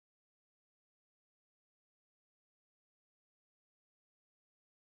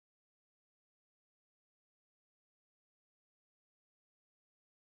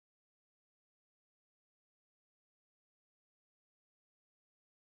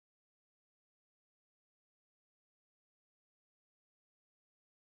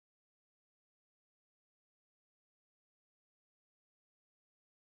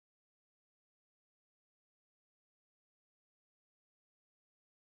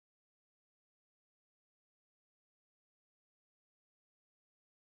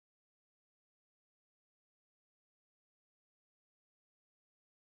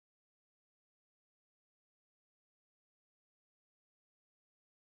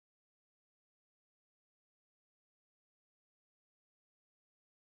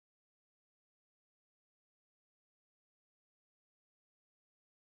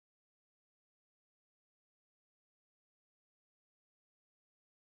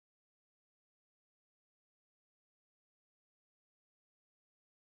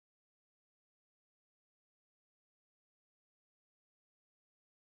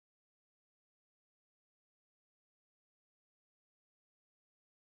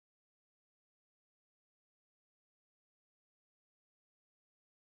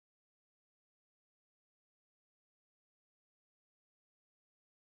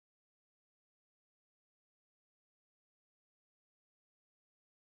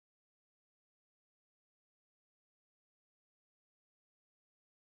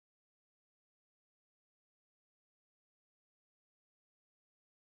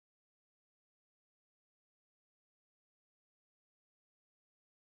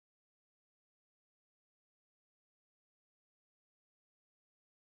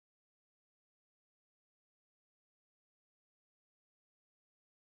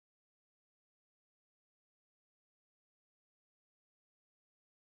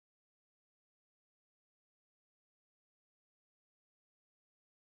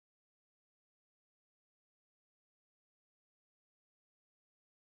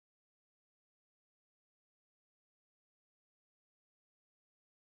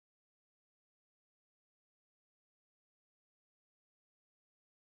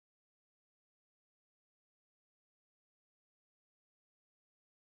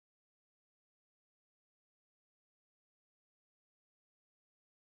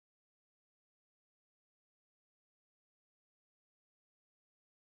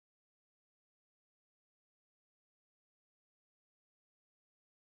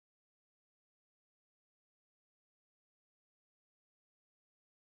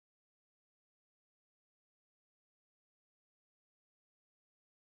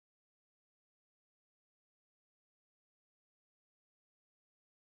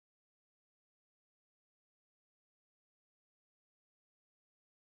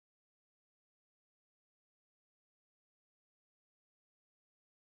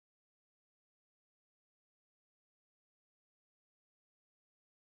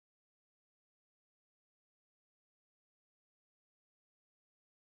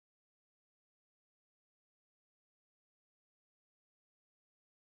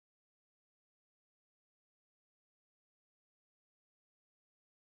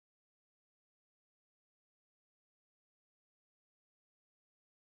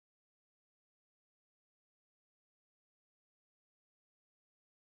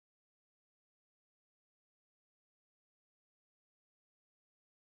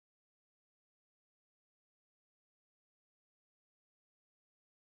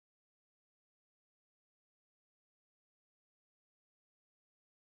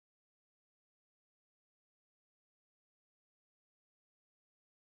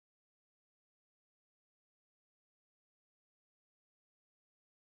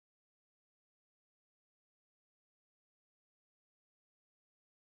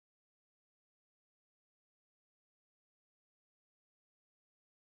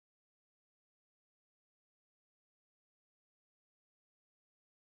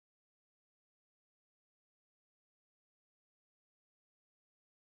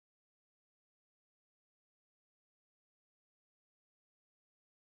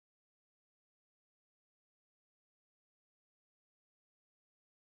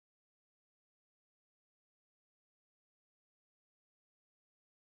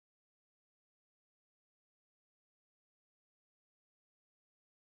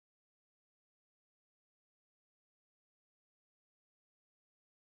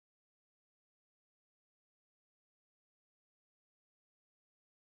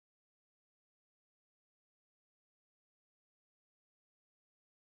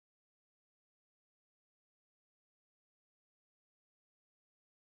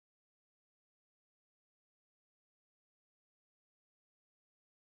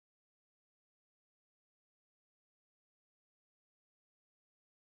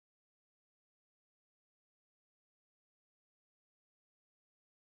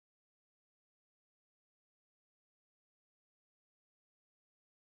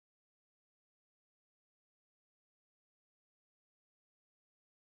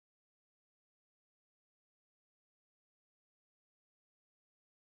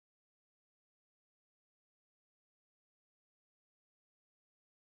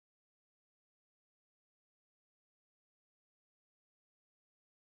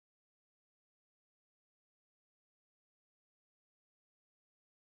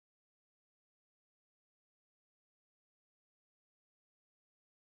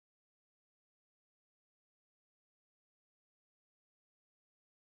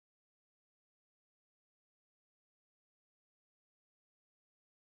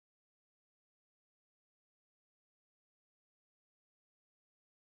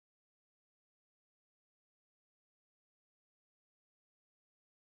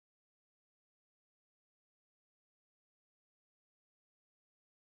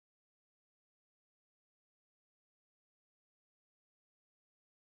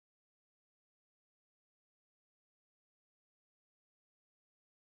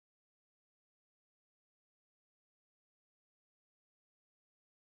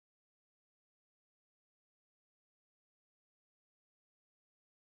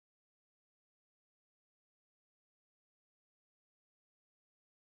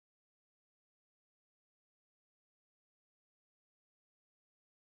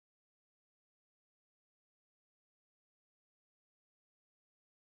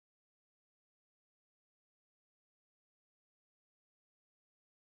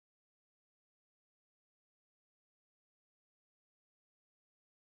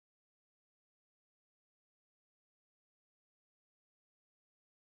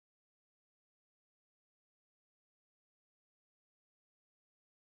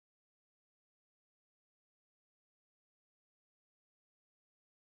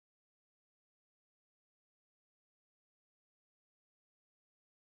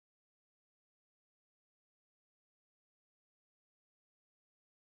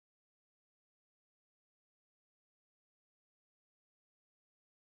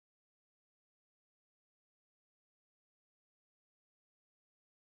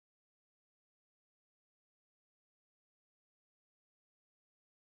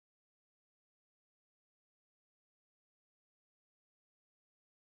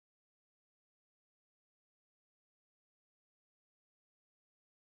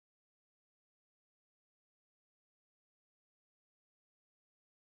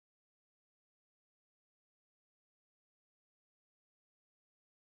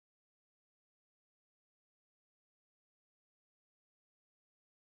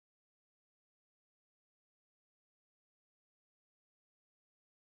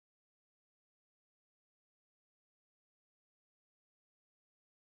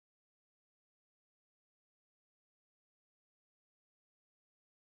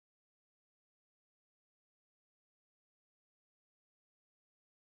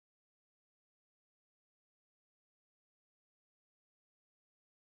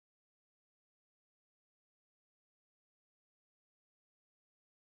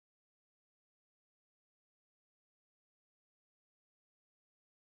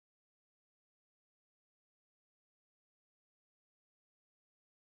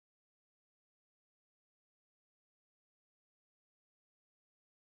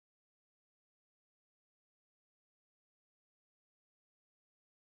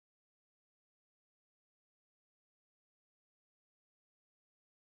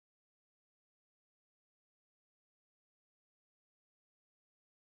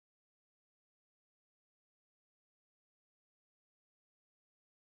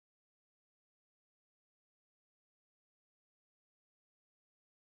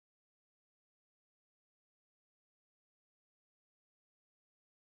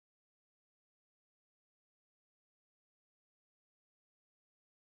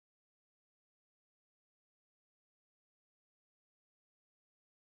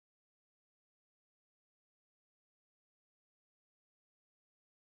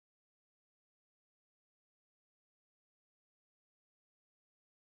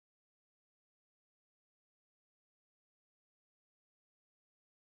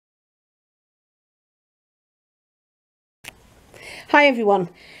Hi everyone.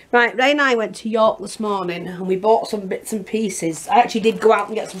 Right, Ray and I went to York this morning and we bought some bits and pieces. I actually did go out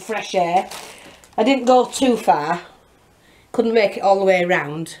and get some fresh air. I didn't go too far. Couldn't make it all the way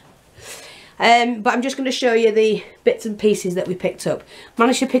around. But I'm just going to show you the bits and pieces that we picked up.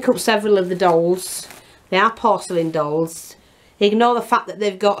 Managed to pick up several of the dolls. They are porcelain dolls. Ignore the fact that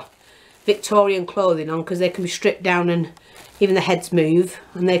they've got Victorian clothing on because they can be stripped down and even the heads move.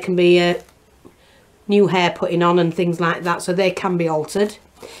 And they can be new hair putting on and things like that, so they can be altered.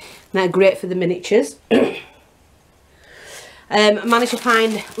 They're great for the miniatures. I managed to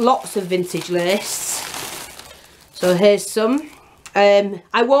find lots of vintage lace. So here's some.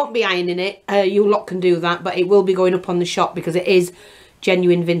 I won't be ironing it, you lot can do that, but it will be going up on the shop because it is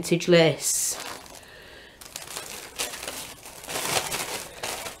genuine vintage lace.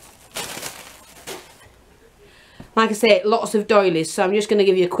 Like I say, lots of doilies, so I'm just going to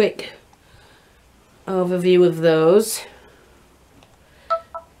give you a quick overview of those.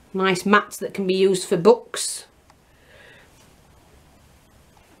 Nice mats that can be used for books.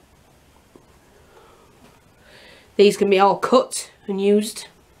 These can be all cut and used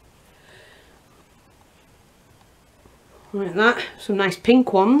like that. Some nice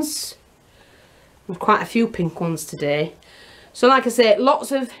pink ones. There's quite a few pink ones today. So like I say,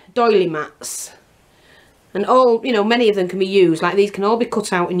 lots of doily mats, and all, you know, many of them can be used. Like these can all be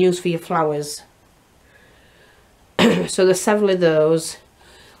cut out and used for your flowers. So there's several of those.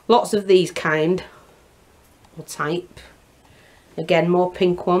 Lots of these kind or type. Again, more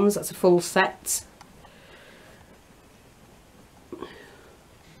pink ones. That's a full set.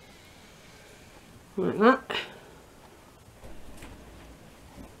 Like that.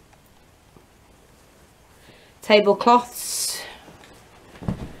 Tablecloths.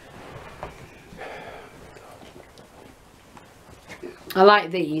 I like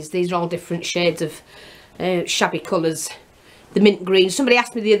these. These are all different shades of shabby colours. The mint green. Somebody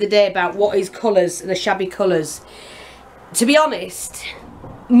asked me the other day about what is colours, the shabby colours. To be honest,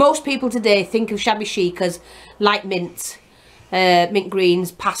 most people today think of shabby chic as light mint, mint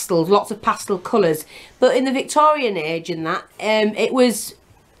greens, pastels, lots of pastel colours. But in the Victorian age and that, it was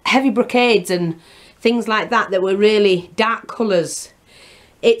heavy brocades and things like that that were really dark colours.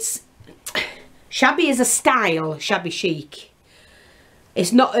 It's shabby is a style, shabby chic.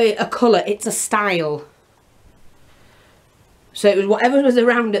 It's not a colour, it's a style. So it was whatever was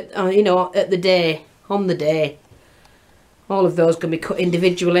around at, you know, at the day, on the day. All of those can be cut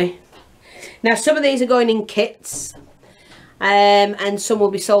individually. Now some of these are going in kits, and some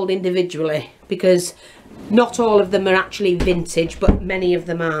will be sold individually because not all of them are actually vintage, but many of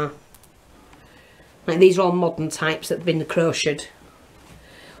them are. Like these are all modern types that have been crocheted.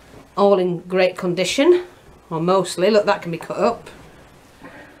 All in great condition, or mostly. Look, that can be cut up.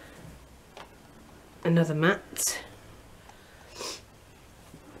 Another mat.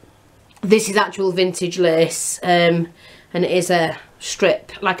 This is actual vintage lace, and it is a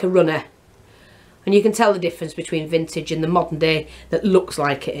strip, like a runner. And you can tell the difference between vintage and the modern day that looks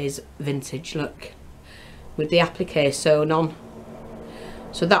like it is vintage, look. With the applique sewn on.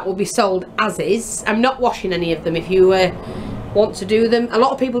 So that will be sold as is. I'm not washing any of them if you want to do them. A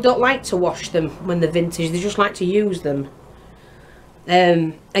lot of people don't like to wash them when they're vintage, they just like to use them.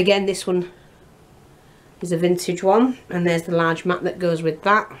 Again, this one is a vintage one, and there's the large mat that goes with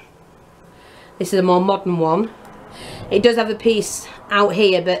that. This is a more modern one. It does have a piece out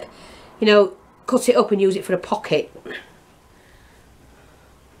here, but you know, cut it up and use it for a pocket.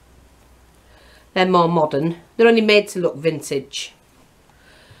 They're more modern. They're only made to look vintage.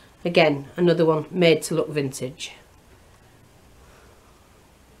 Again, another one made to look vintage.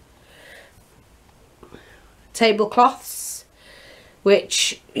 Tablecloths,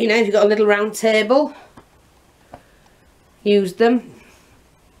 which, you know, if you've got a little round table, use them.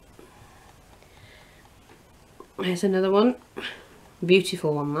 There's another one.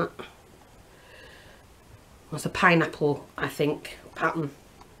 Beautiful one, that. That's a pineapple, I think, pattern.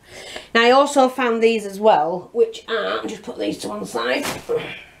 Now I also found these as well, which are, just put these to one side.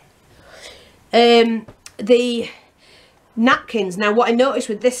 The napkins. Now what I noticed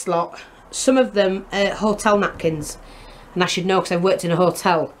with this lot, some of them are hotel napkins. And I should know because I've worked in a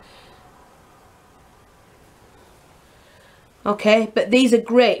hotel. Okay, but these are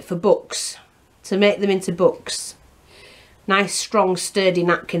great for books. To make them into books. Nice strong sturdy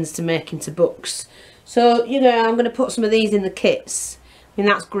napkins to make into books. So, you know, I'm going to put some of these in the kits. I mean,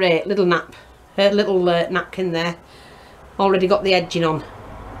 that's great. Little napkin there. Already got the edging on.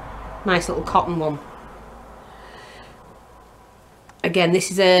 Nice little cotton one. Again,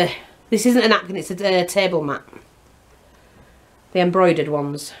 this isn't a napkin, it's a table mat. The embroidered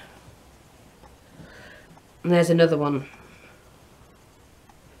ones. And there's another one.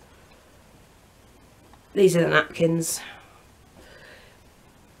 These are the napkins.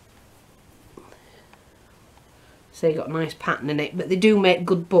 So you've got a nice pattern in it, but they do make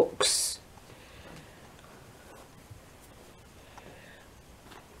good books.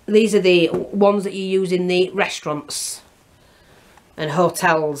 These are the ones that you use in the restaurants and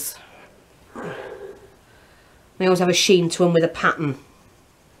hotels. They always have a sheen to them with a pattern.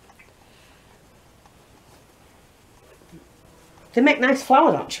 They make nice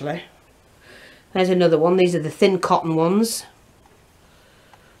flowers actually. There's another one. These are the thin cotton ones.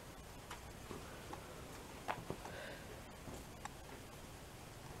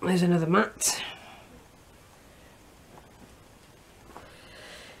 There's another mat.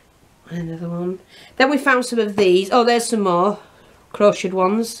 Another one. Then we found some of these. Oh, there's some more crocheted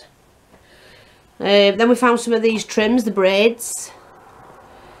ones. Then we found some of these trims, the braids.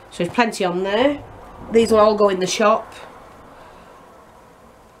 So there's plenty on there. These will all go in the shop.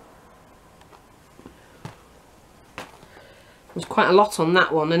 There's quite a lot on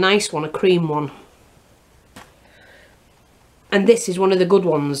that one. A nice one, a cream one. And this is one of the good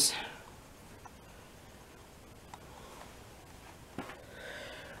ones.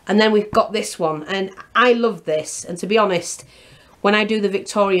 And then we've got this one, and I love this. And to be honest, when I do the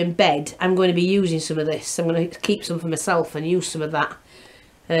Victorian bed, I'm going to be using some of this. I'm going to keep some for myself and use some of that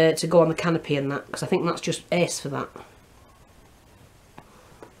to go on the canopy and that, because I think that's just ace for that.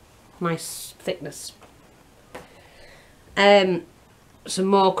 Nice thickness. Some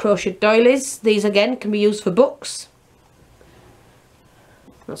more crochet doilies. These again can be used for books.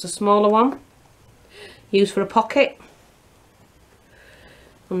 That's a smaller one. Used for a pocket.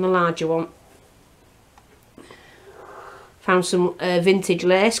 And the larger one. Found some vintage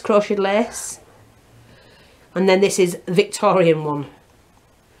lace, crocheted lace. And then this is Victorian one.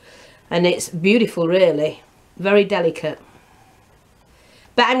 And it's beautiful really. Very delicate.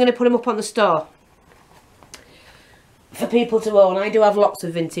 But I'm going to put them up on the store for people to own. I do have lots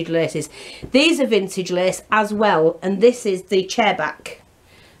of vintage laces. These are vintage lace as well, and this is the chair back.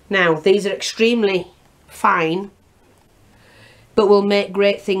 Now these are extremely fine, but will make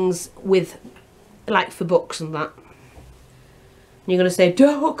great things with, like for books and that. And you're going to say,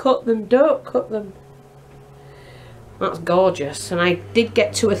 don't cut them, don't cut them. That's gorgeous, and I did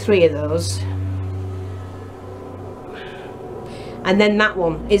get 2 or 3 of those. And then that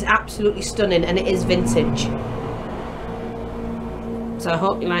one is absolutely stunning, and it is vintage. So I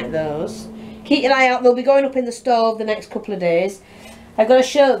hope you like those. Keep your eye out, they'll be going up in the store the next couple of days. I've got to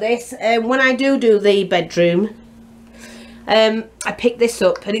show this. When I do the bedroom, I picked this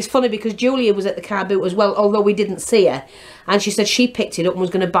up, and it's funny because Julia was at the car boot as well, although we didn't see her, and she said she picked it up and was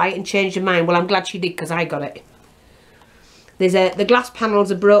going to buy it and change her mind. Well, I'm glad she did, because I got it. There's the glass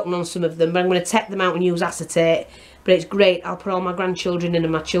panels are broken on some of them, but I'm going to take them out and use acetate. But it's great. I'll put all my grandchildren in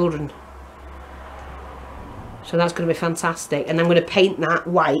and my children. So that's going to be fantastic. And I'm going to paint that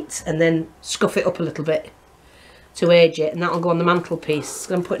white and then scuff it up a little bit to age it, and that'll go on the mantelpiece.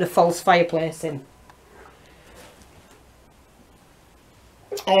 I'm putting a false fireplace in.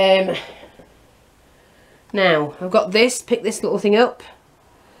 Now I've got this. Pick this little thing up.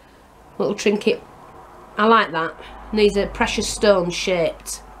 Little trinket. I like that. And these are precious stones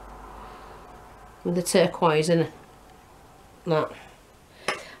shaped with the turquoise in that.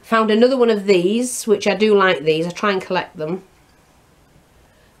 Found another one of these, which I do like these. I try and collect them,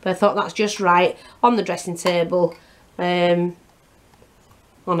 but I thought that's just right on the dressing table on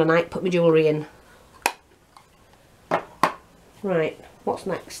a night. Put my jewellery in. Right, what's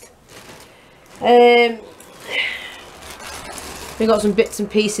next? We've got some bits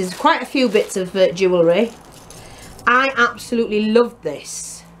and pieces, quite a few bits of jewellery. I absolutely love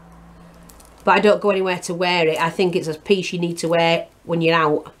this, but I don't go anywhere to wear it. I think it's a piece you need to wear when you're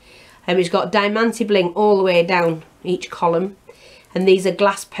out. It's got diamante bling all the way down each column, and these are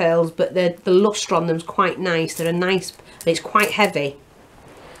glass pearls, but the lustre on them is quite nice. They're a nice, and it's quite heavy.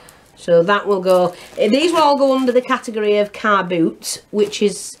 So that will go. These will all go under the category of car boot, which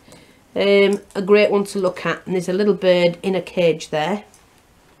is a great one to look at. And there's a little bird in a cage there.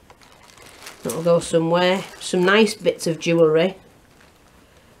 That'll go somewhere. Some nice bits of jewellery,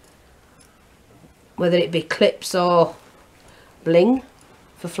 whether it be clips or bling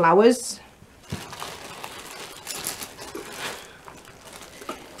for flowers.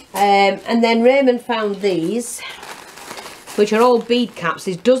 And then Raymond found these, which are all bead caps.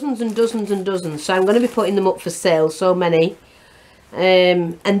 There's dozens and dozens and dozens, so I'm going to be putting them up for sale, so many.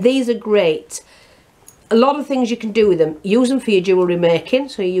 And these are great. A lot of things you can do with them. Use them for your jewellery making,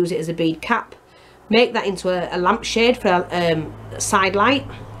 so you use it as a bead cap. Make that into a lampshade for a side light,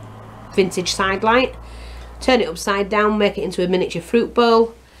 vintage side light. Turn it upside down, make it into a miniature fruit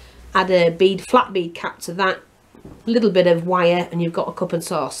bowl. add a flat bead cap to that, a little bit of wire, and you've got a cup and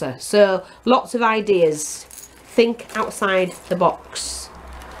saucer. So lots of ideas. Think outside the box.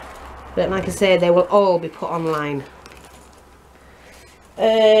 But like I say, they will all be put online.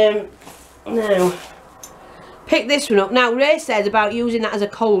 Now, pick this one up. Now, Ray says about using that as a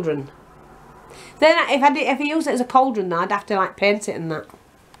cauldron. Then if I use it as a cauldron, now I'd have to like paint it and that.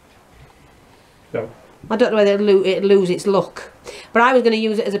 No. I don't know whether it'd lose its look. But I was going to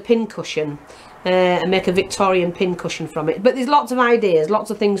use it as a pin cushion and make a Victorian pin cushion from it. But there's lots of ideas, lots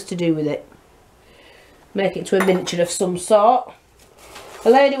of things to do with it. Make it to a miniature of some sort. A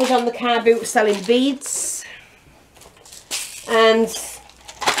lady was on the car boot selling beads and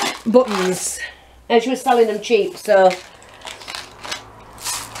buttons, and she was selling them cheap. So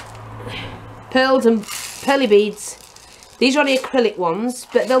pearls and pearly beads. These are only acrylic ones,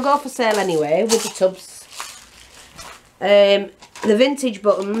 but they'll go for sale anyway with the tubs. The vintage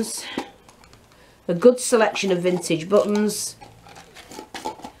buttons, a good selection of vintage buttons,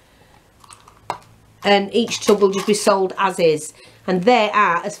 and each tub will just be sold as is. And they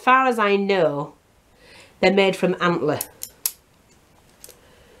are, as far as I know, they're made from antler.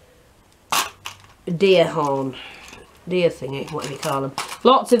 Deer horn. Deer thingy, whatever you call them.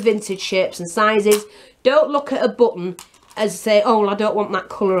 Lots of vintage shapes and sizes. Don't look at a button as say, oh, well, I don't want that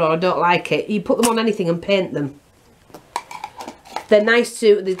colour or I don't like it. You put them on anything and paint them. They're nice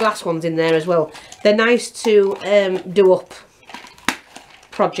to, there's glass ones in there as well. They're nice to do up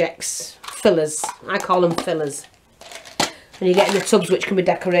projects. Fillers. I call them fillers. And you get in the tubs which can be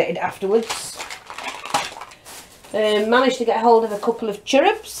decorated afterwards. Managed to get hold of a couple of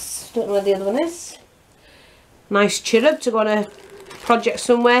cherubs. Don't know where the other one is. Nice cherub to go on a project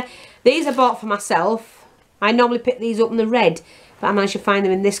somewhere. These I bought for myself. I normally pick these up in the red, but I managed to find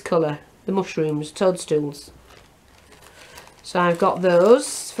them in this colour. The mushrooms, toadstools. So I've got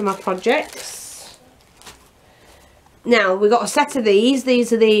those for my projects. Now we've got a set of these.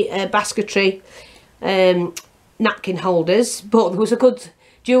 These are the basketry napkin holders. But there was a good...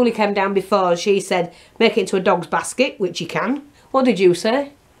 Julie came down before. She said, make it into a dog's basket, which you can. What did you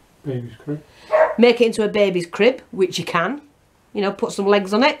say? Baby's crib. Make it into a baby's crib, which you can. You know, put some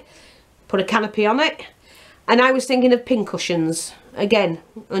legs on it. Put a canopy on it. And I was thinking of pin cushions. Again,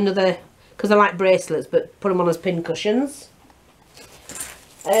 another... Because I like bracelets, but put them on as pin cushions.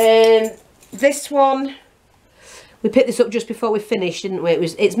 This one... We picked this up just before we finished, didn't we?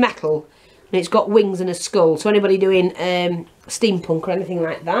 It's metal. And it's got wings and a skull. So anybody doing steampunk or anything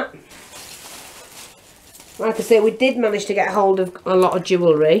like that. Like I say, we did manage to get hold of a lot of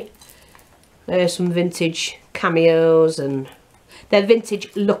jewellery. Some vintage cameos, and they're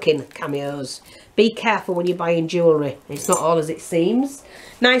vintage looking cameos. Be careful when you're buying jewellery. It's not all as it seems.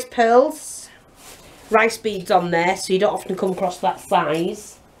 Nice pearls. Rice beads on there, so you don't often come across that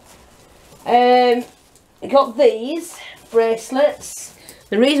size. I got these bracelets.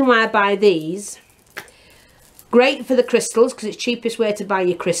 The reason why I buy these, great for the crystals, because it's the cheapest way to buy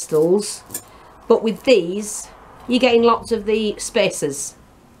your crystals. But with these, you're getting lots of the spacers.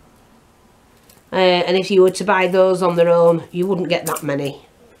 And if you were to buy those on their own, you wouldn't get that many.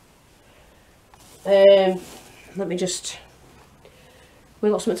 Let me just...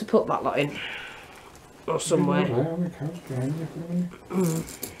 We've got something to put that lot in. Or somewhere.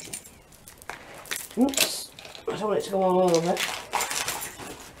 Oops. I don't want it to go all over.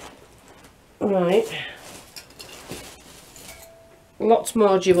 Right. Lots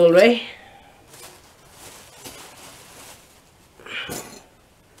more jewellery.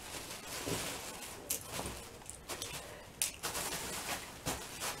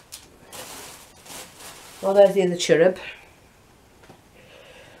 Oh, there's the other cherub.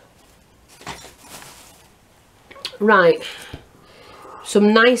 Right.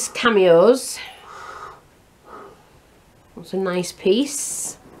 Some nice cameos. That's a nice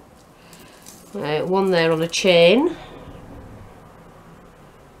piece. One there on a chain.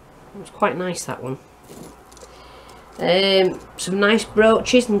 It's quite nice, that one. Some nice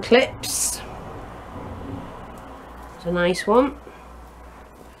brooches and clips. It's a nice one.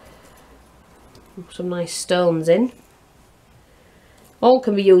 Some nice stones in. All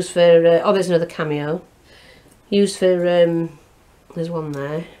can be used for... oh, there's another cameo. Used for... there's one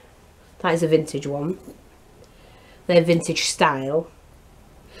there. That is a vintage one. They're vintage style.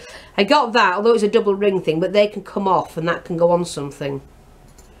 I got that, although it's a double ring thing, but they can come off and that can go on something.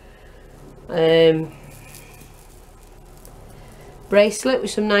 Bracelet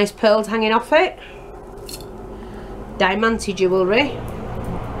with some nice pearls hanging off it. Diamante jewellery.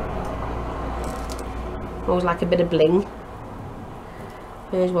 Always like a bit of bling.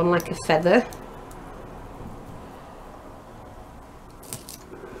 There's one like a feather.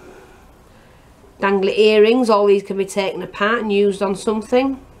 Dangly earrings, all these can be taken apart and used on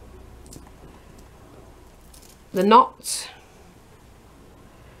something. The knots.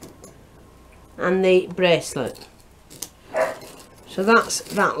 And the bracelet. So that's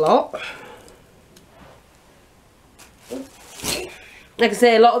that lot. Like I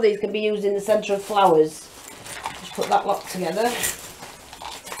say, a lot of these can be used in the centre of flowers. Just put that lot together.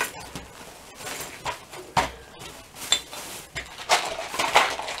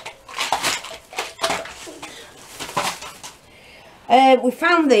 We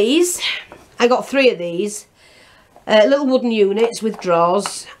found these. I got 3 of these. Little wooden units with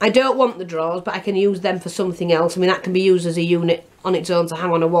drawers. I don't want the drawers, but I can use them for something else. I mean, that can be used as a unit on its own to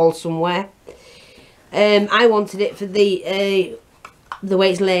hang on a wall somewhere. I wanted it for the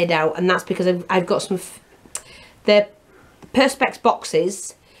way it's laid out, and that's because I've got some... They're Perspex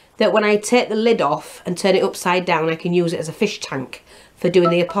boxes that when I take the lid off and turn it upside down, I can use it as a fish tank for doing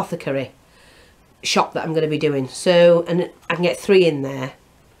the apothecary shop that I'm going to be doing. So, and I can get 3 in there.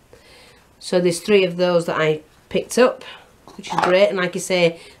 So there's 3 of those that I picked up, which is great. And like you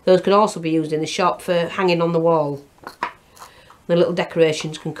say, those can also be used in the shop for hanging on the wall. The little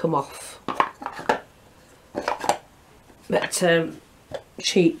decorations can come off. But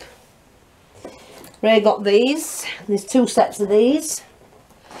cheap. Ray got these. There's 2 sets of these.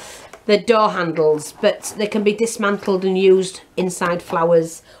 They're door handles, but they can be dismantled and used inside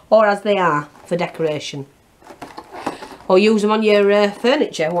flowers, or as they are for decoration, or use them on your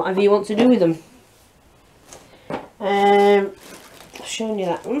furniture, whatever you want to do with them. I've shown you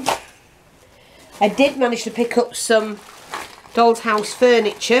that one. I did manage to pick up some doll's house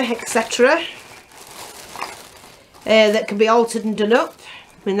furniture, etc. That can be altered and done up.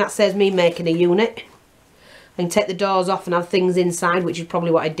 I mean, that saves me making a unit. I can take the doors off and have things inside, which is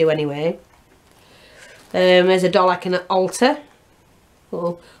probably what I'd do anyway. There's a doll I can alter.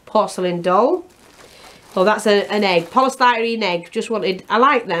 Little porcelain doll. Oh, that's an egg. Polystyrene egg. Just wanted... I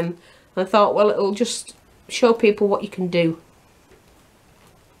like them. I thought, well, it'll just show people what you can do.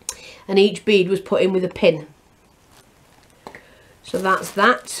 And each bead was put in with a pin. So that's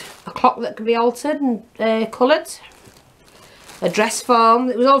that. A clock that can be altered and coloured. A dress form.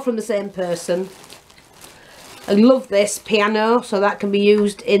 It was all from the same person. I love this piano, so that can be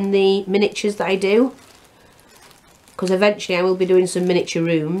used in the miniatures that I do. Because eventually I will be doing some miniature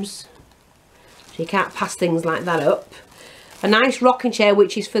rooms. So you can't pass things like that up. A nice rocking chair,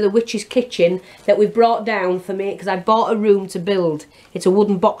 which is for the witch's kitchen, that we've brought down for me, because I bought a room to build. It's a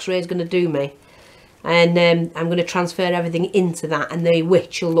wooden box Ray's going to do me. And I'm going to transfer everything into that, and the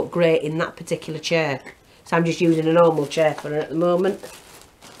witch will look great in that particular chair. So I'm just using a normal chair for her at the moment.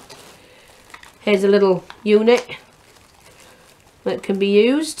 Here's a little unit that can be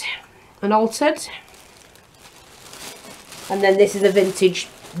used and altered. And then this is a vintage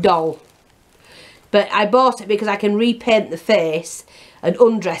doll. But I bought it because I can repaint the face and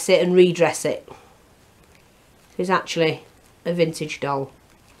undress it and redress it. It's actually a vintage doll.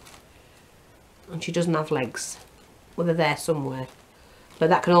 And she doesn't have legs. Well, they're there somewhere.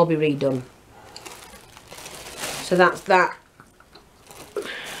 But that can all be redone. So that's that.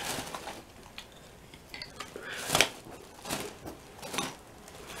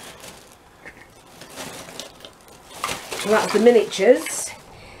 So that's the miniatures.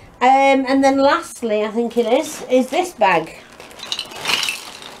 And then lastly, I think it is this bag.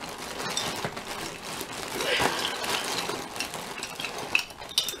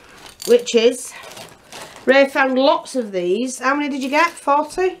 Which is, Ray found lots of these. How many did you get?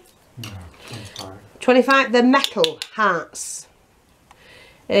 40? No, 25. 25. They're metal hearts.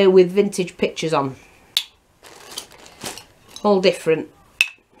 With vintage pictures on. All different.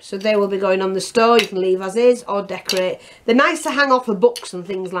 So they will be going on the store. You can leave as is or decorate. They're nice to hang off of books and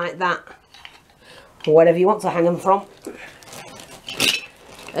things like that. Or wherever you want to hang them from.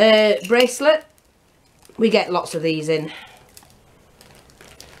 Bracelet. We get lots of these in.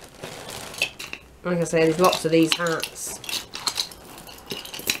 Like I say, there's lots of these hearts.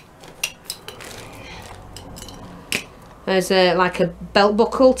 There's like a belt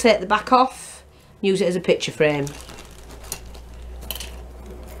buckle. Take the back off. Use it as a picture frame.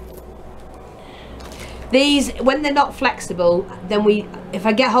 These, when they're not flexible, then if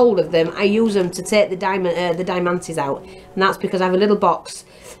I get hold of them, I use them to take the diamantes out, and that's because I have a little box,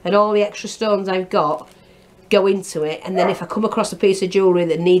 and all the extra stones I've got go into it. And then if I come across a piece of jewellery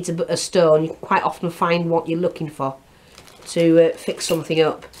that needs a stone, you can quite often find what you're looking for to fix something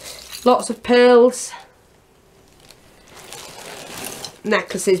up. Lots of pearls,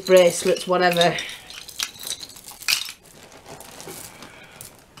 necklaces, bracelets, whatever.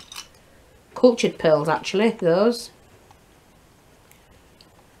 Cultured pearls, actually, those.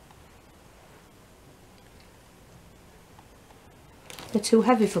 too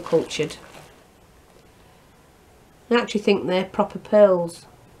heavy for cultured. I actually think they're proper pearls.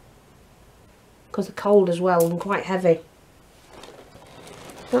 Because they're cold as well and quite heavy.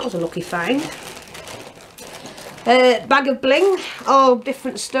 That was a lucky find. Bag of bling, all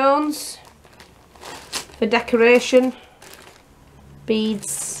different stones for decoration.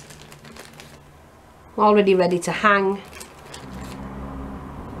 Beads. Already ready to hang.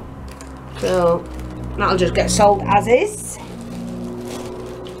 So that'll just get sold as is.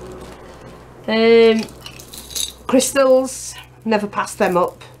 Crystals, never pass them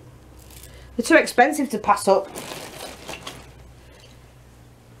up. They're too expensive to pass up.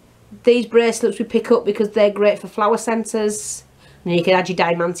 These bracelets we pick up because they're great for flower centres. And you can add your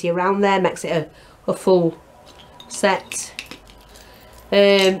diamante around there, makes it a full set.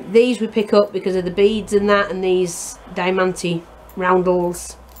 These we pick up because of the beads and that, and these diamante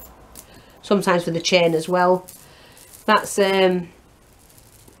roundels. Sometimes for the chain as well. That's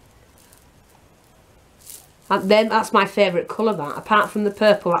my favourite colour, that. Apart from the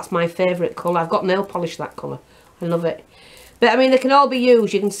purple, that's my favourite colour. I've got nail polish that colour. I love it. But I mean, they can all be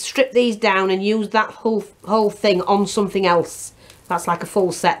used. You can strip these down and use that whole thing on something else. That's like a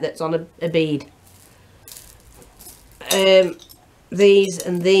full set that's on a bead. These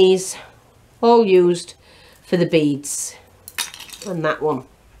and these, all used for the beads. And that one.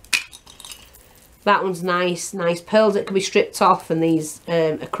 That one's nice. Nice pearls that can be stripped off, and these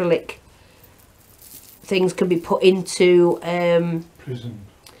acrylic things can be put into prisms.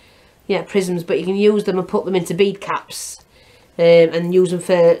 Yeah, prisms, but you can use them and put them into bead caps, and use them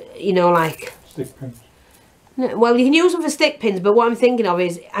for, you know, like Stick pins. Well, you can use them for stick pins, but what I'm thinking of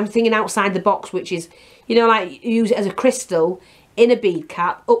is, I'm thinking outside the box, which is, you know, like you use it as a crystal in a bead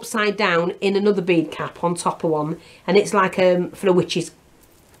cap, upside down in another bead cap on top of one, and it's like for a witch's,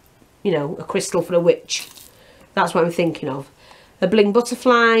 you know, a crystal for a witch. That's what I'm thinking of. A bling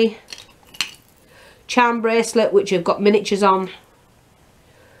butterfly, charm bracelet, which have got miniatures on.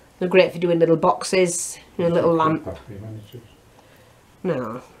 They're great for doing little boxes, you know, little lamp.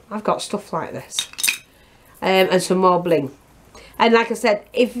 No, I've got stuff like this. And some more bling. And like I said,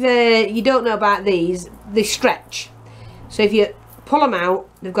 if you don't know about these, they stretch. So if you pull them out,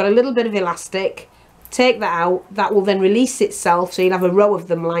 they've got a little bit of elastic. Take that out, that will then release itself, so you'll have a row of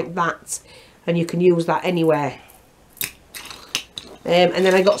them like that, and you can use that anywhere. And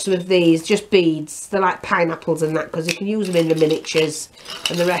then I got some of these, just beads. They're like pineapples and that, because you can use them in the miniatures,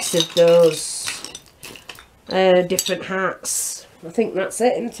 and the rest of those different hats. I think that's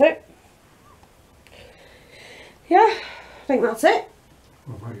it, isn't it? Yeah, I think that's it.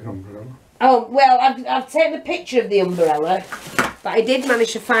 What about your umbrella? Oh, well, I've taken a picture of the umbrella, but I did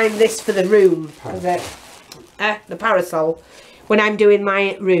manage to find this for the room, the parasol. When I'm doing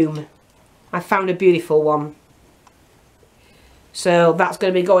my room, I found a beautiful one. So that's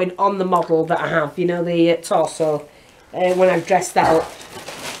going to be going on the model that I have, you know, the torso, when I've dressed that up.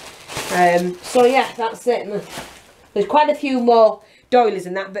 So yeah, that's it. And there's quite a few more doilies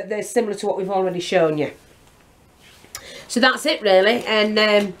in that, but they're similar to what we've already shown you. So that's it really,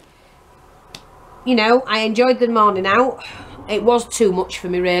 and you know, I enjoyed the morning out. It was too much for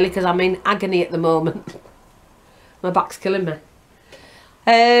me really, because I'm in agony at the moment. My back's killing me.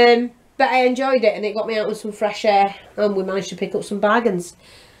 But I enjoyed it, and it got me out with some fresh air, and we managed to pick up some bargains.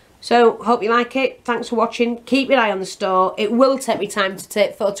 So, hope you like it. Thanks for watching. Keep your eye on the store. It will take me time to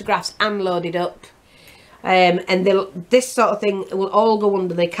take photographs and load it up. And this sort of thing will all go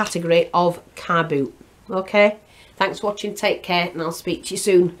under the category of car boot. Okay? Thanks for watching. Take care, and I'll speak to you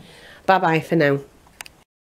soon. Bye-bye for now.